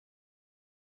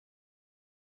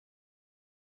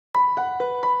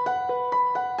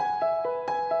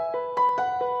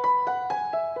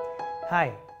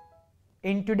Hi.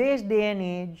 In today's day and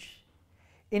age,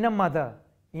 in a mother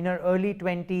in her early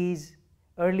 20s,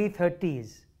 early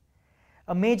 30s,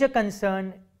 a major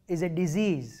concern is a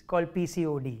disease called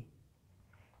PCOD.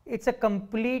 It's a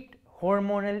complete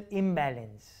hormonal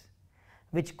imbalance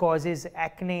which causes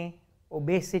acne,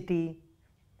 obesity,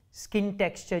 skin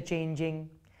texture changing,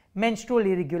 menstrual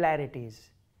irregularities.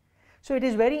 So it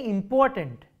is very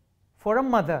important for a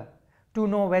mother to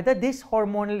know whether this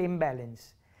hormonal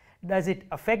imbalance, does it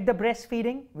affect the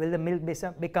breastfeeding? Will the milk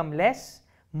become less,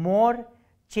 more,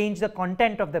 change the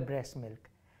content of the breast milk?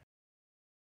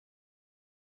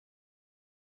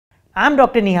 I am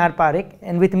Dr. Nihar Parekh,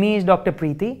 and with me is Dr.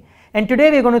 Preeti, and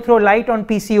today we are going to throw light on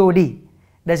PCOD.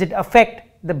 Does it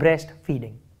affect the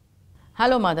breastfeeding?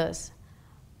 Hello mothers.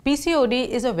 PCOD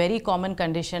is a very common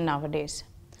condition nowadays.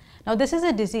 Now this is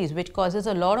a disease which causes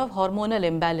a lot of hormonal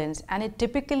imbalance, and it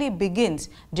typically begins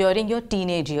during your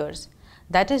teenage years.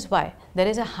 That is why there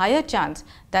is a higher chance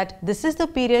that this is the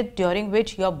period during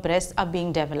which your breasts are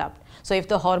being developed. So if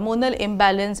the hormonal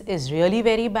imbalance is really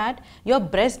very bad, your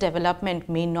breast development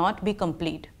may not be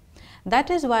complete. That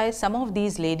is why some of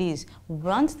these ladies,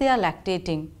 once they are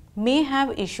lactating, may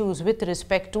have issues with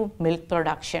respect to milk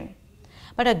production.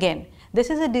 But again, this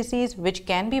is a disease which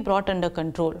can be brought under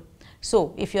control.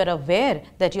 So if you are aware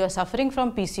that you are suffering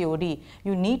from PCOD,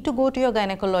 you need to go to your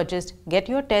gynecologist, get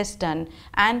your tests done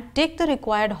and take the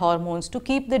required hormones to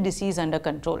keep the disease under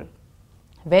control.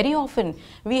 Very often,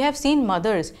 we have seen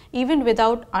mothers even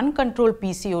without uncontrolled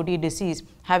PCOD disease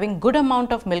having good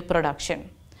amount of milk production.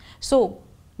 So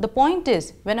the point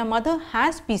is, when a mother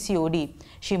has PCOD,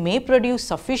 she may produce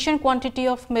sufficient quantity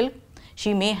of milk,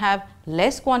 she may have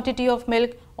less quantity of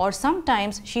milk, or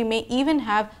sometimes she may even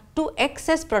have to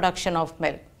excess production of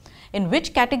milk. In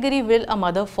which category will a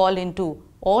mother fall into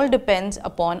all depends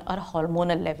upon her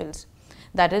hormonal levels.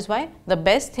 That is why the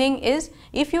best thing is,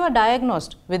 if you are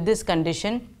diagnosed with this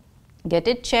condition, get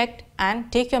it checked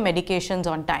and take your medications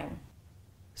on time.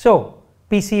 So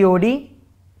PCOD,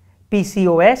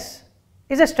 PCOS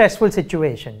is a stressful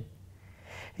situation.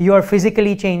 You are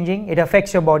physically changing, it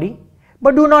affects your body,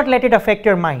 but do not let it affect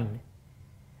your mind.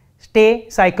 Stay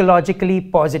psychologically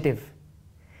positive.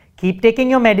 Keep taking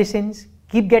your medicines,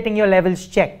 keep getting your levels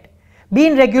checked. Be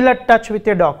in regular touch with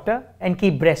your doctor and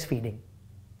keep breastfeeding.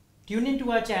 Tune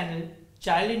into our channel,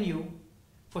 Child in You,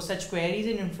 for such queries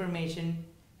and information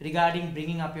regarding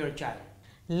bringing up your child.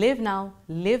 Live now,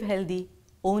 live healthy,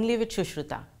 only with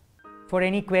Shushruta. For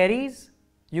any queries,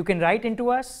 you can write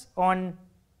into us on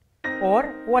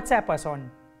or WhatsApp us on